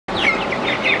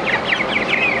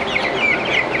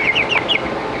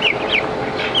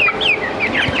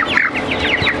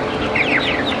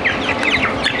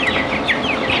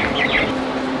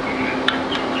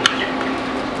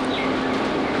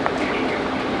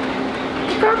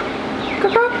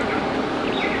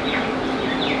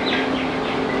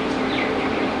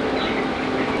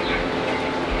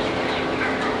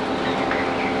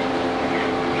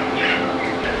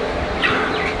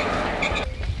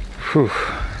Whew.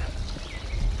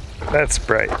 That's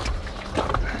bright.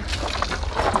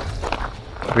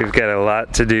 We've got a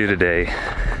lot to do today.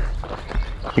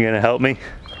 You gonna help me?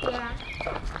 Yeah.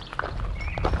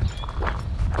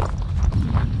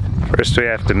 First we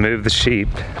have to move the sheep,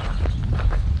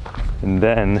 and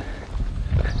then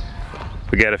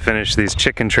we gotta finish these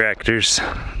chicken tractors.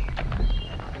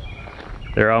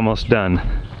 They're almost done.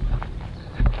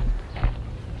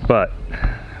 But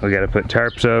we gotta put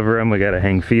tarps over them, we gotta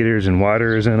hang feeders and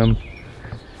waterers in them,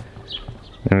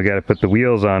 and we gotta put the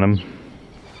wheels on them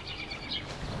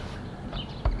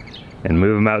and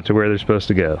move them out to where they're supposed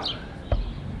to go.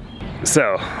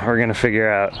 So we're gonna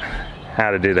figure out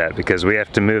how to do that, because we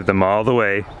have to move them all the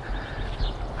way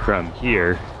from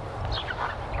here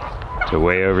to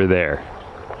way over there,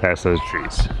 past those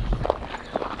trees.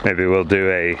 Maybe we'll do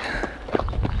a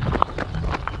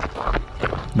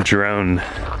drone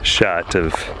shot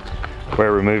of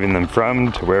where we're moving them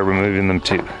from to where we're moving them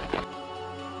to.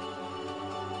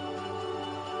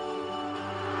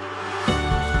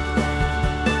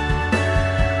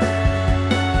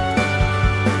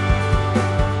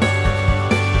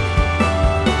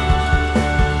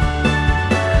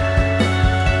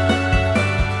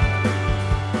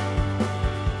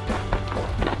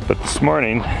 But this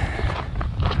morning,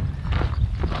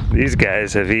 these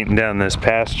guys have eaten down this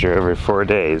pasture over 4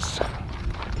 days.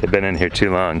 They've been in here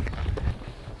too long.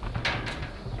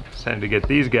 It's time to get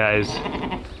these guys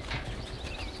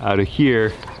out of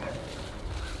here.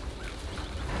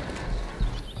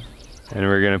 And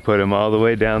we're gonna put them all the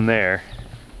way down there.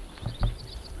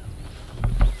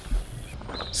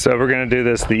 So we're gonna do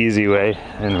this the easy way,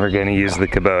 and we're gonna use the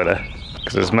Kubota.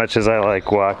 Because as much as I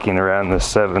like walking around the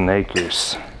 7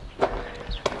 acres,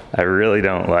 I really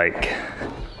don't like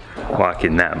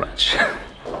walking that much.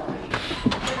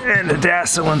 And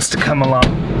Adassa wants to come along.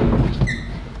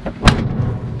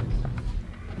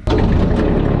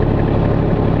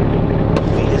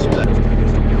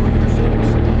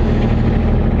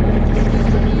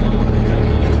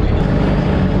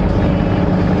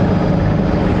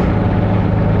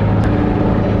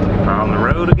 On the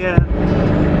road again.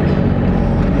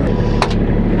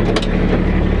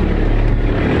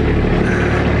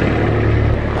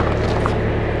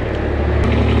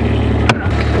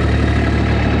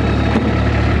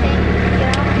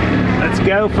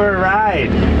 Go for a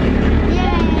ride. Yay!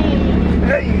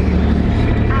 Hey.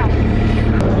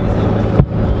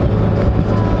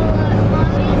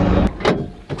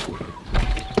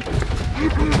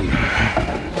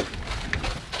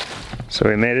 So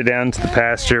we made it down to the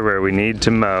pasture where we need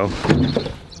to mow,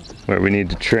 where we need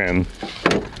to trim.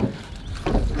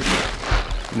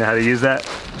 You know how to use that?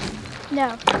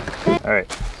 No. All right.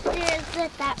 It's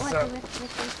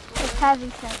heavy,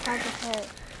 so it's hard to hurt.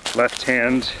 Left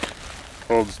hand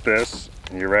holds this,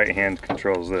 and your right hand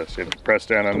controls this. You have to press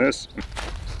down on this.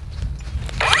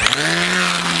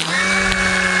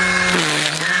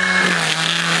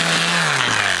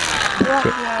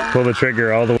 Pull the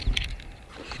trigger all the way.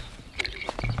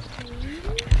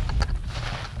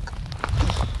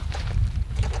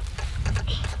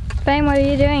 Ben, what are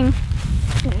you doing?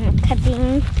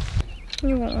 Cutting.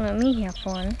 You won't let me have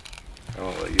fun. I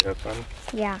won't let you have fun?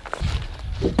 Yeah.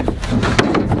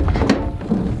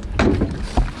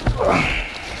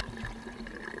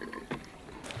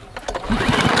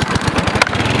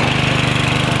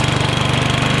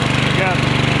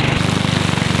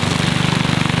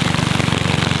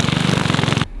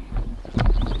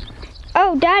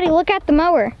 Oh, Daddy, look at the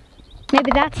mower.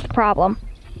 Maybe that's the problem.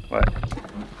 What?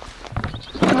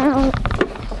 Well,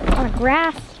 on the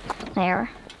grass there.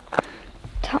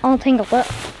 I'll take a look.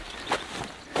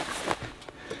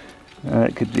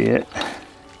 That could be it.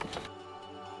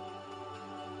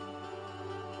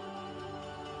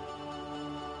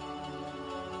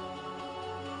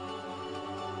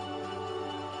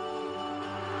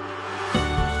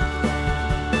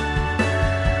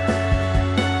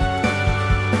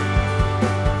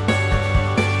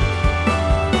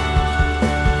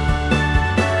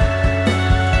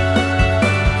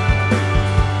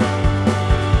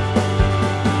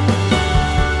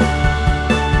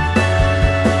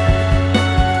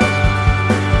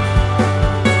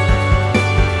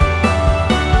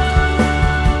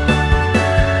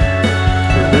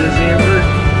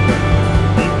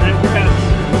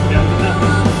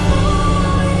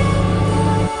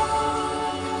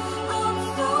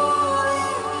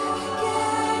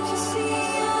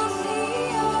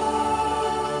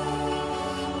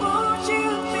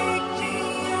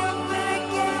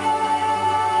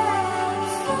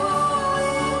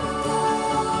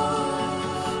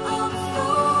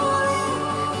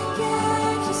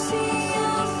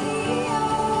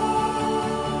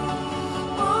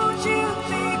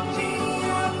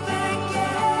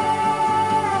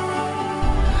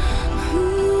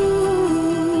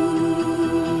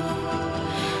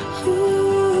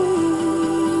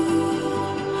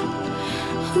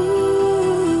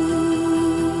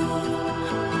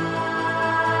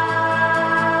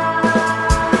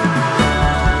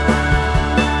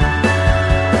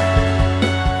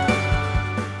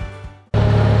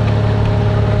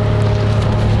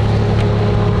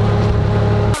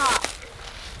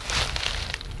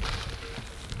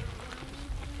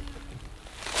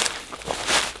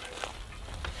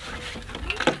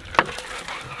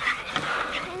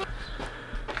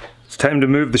 Time to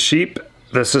move the sheep.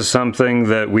 This is something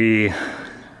that we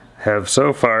have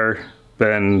so far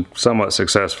been somewhat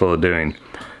successful at doing.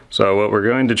 So what we're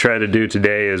going to try to do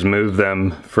today is move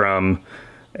them from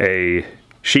a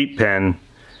sheep pen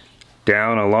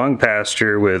down a long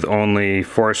pasture with only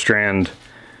 4-strand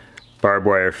barbed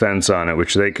wire fence on it,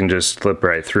 which they can just slip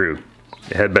right through.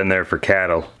 It had been there for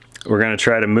cattle. We're going to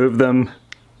try to move them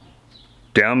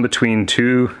down between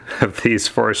 2 of these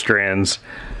 4-strand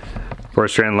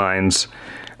lines.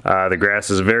 The grass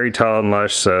is very tall and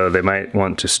lush, so they might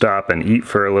want to stop and eat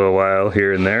for a little while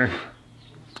here and there.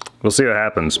 We'll see what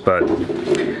happens, but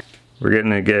we're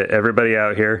going to get everybody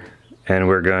out here, and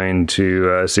we're going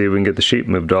to see if we can get the sheep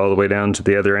moved all the way down to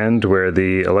the other end where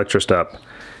the electrostop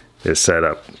is set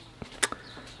up.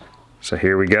 So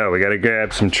here we go. We got to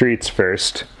grab some treats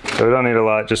first. So we don't need a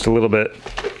lot, just a little bit.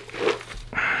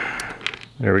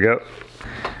 There we go.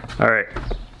 All right,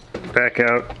 back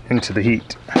out into the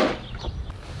heat.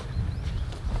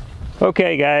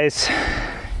 Okay, guys.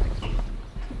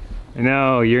 I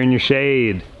know, you're in your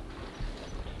shade.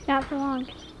 Not for long.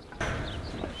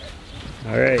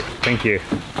 All right, thank you.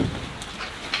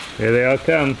 Here they all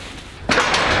come.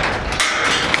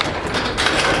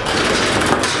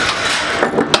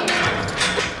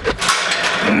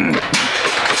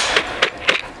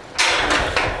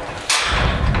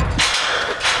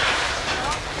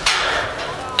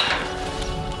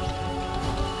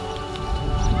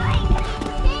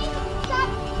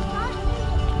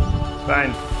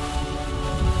 Fine.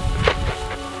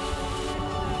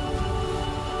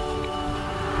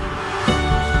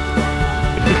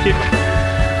 Chip, chip.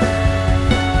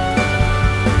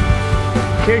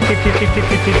 Here, chip, chip, chip, chip,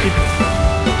 chip, chip, chip.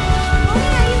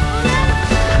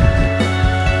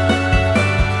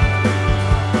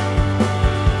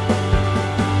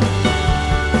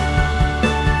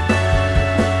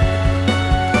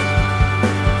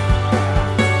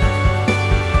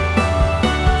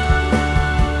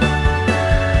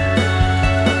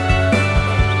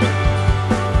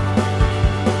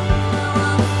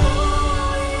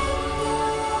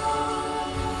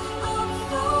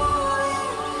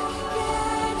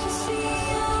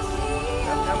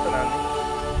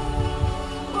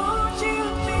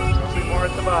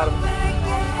 At the bottom.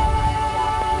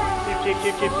 Chip, chip,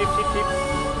 chip, chip, chip, chip, chip.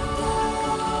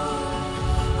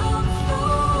 Almost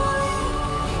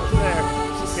there.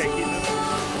 Okay, keep moving.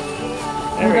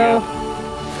 There we go.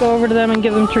 Go over to them and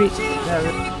give them treats.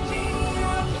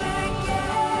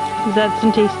 That's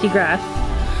some tasty grass.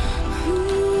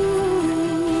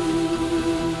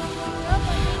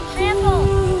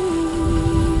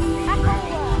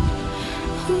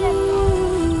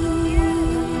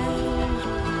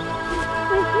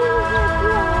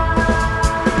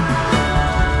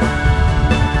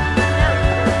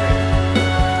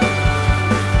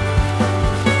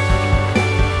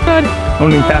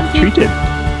 Only half treated.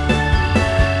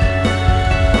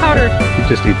 Powder. You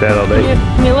just eat that all day.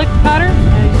 Can you lick the powder?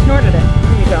 Yeah, you snorted it.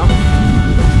 There you go.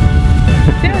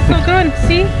 Yeah, it's still going.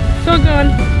 See? Still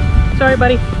going. Sorry,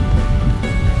 buddy.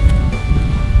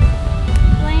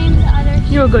 Blame the other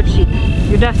sheep. You're a good sheep.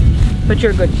 You're dusty, but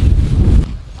you're a good sheep.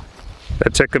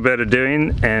 That took a bit of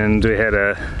doing, and we had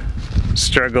a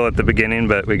struggle at the beginning,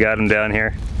 but we got them down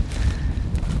here.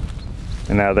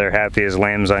 And now they're happy as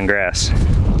lambs on grass.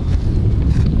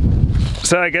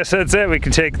 So I guess that's it. We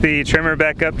can take the trimmer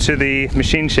back up to the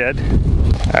machine shed.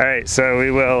 All right, so we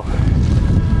will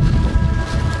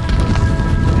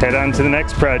head on to the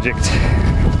next project.